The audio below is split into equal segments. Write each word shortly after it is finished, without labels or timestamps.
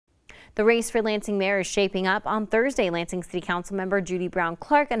The race for Lansing mayor is shaping up. On Thursday, Lansing City Council member Judi Brown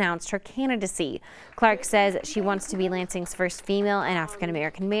Clarke announced her candidacy. Clarke says she wants to be Lansing's first female and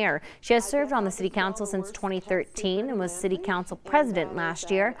African-American mayor. She has served on the city council since 2013 and was city council president last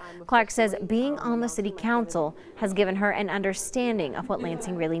year. Clarke says being on the city council has given her an understanding of what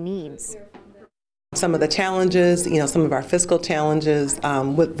Lansing really needs. Some of the challenges, some of our fiscal challenges,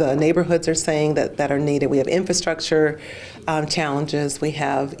 what the neighborhoods are saying that are needed. We have infrastructure challenges. We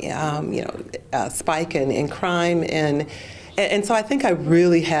have, a spike in crime, and so I think I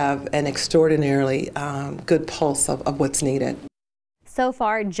really have an extraordinarily good pulse of what's needed. So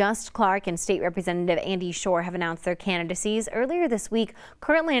far, just Clarke and State Representative Andy Shore have announced their candidacies. Earlier this week,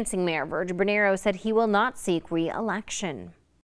 current Lansing Mayor Virgil Bernero said he will not seek re-election.